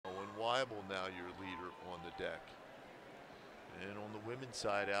Wible now your leader on the deck. And on the women's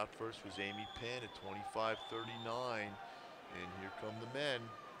side, out first was Amy Penn at 25.39. And here come the men.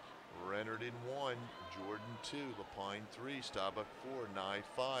 Rennert in 1, Jordan 2, Lapine 3, Staubach 4, Nye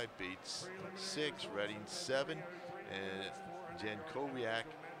 5, Bates 6, Redding 7, and Jen Kowiak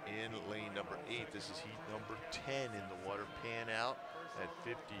in lane number 8. This is heat number 10 in the water pan out at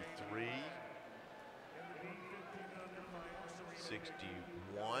 53.61.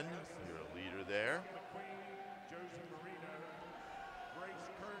 You're a leader there.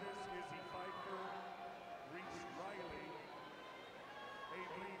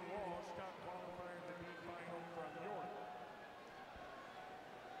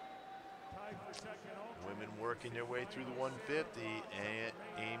 Women working their way through the 150, and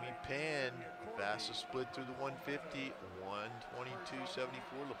Amy Penn, fastest split through the 150,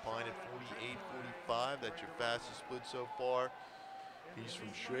 122.74. Lapine at 48.45. That's your fastest split so far. He's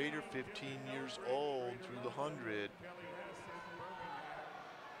from Schrader, 15 years old, through the 100.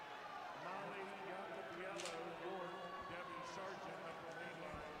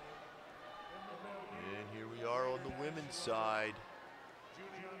 And here we are on the women's side.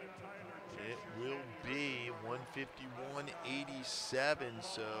 It will be 151.87.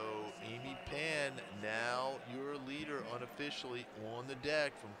 So Amy Penn, now your leader unofficially on the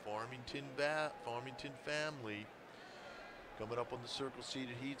deck from Farmington family. Coming up on the circle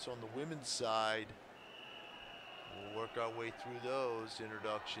seated heats on the women's side. We'll work our way through those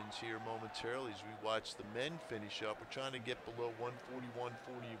introductions here momentarily as we watch the men finish up. We're trying to get below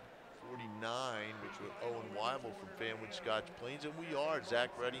 141.49, which was Owen Weibel from Fanwood Scotch Plains, and we are. Zach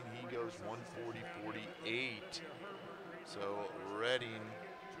Redding, he goes 140.48. So Redding,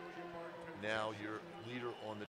 now your leader on the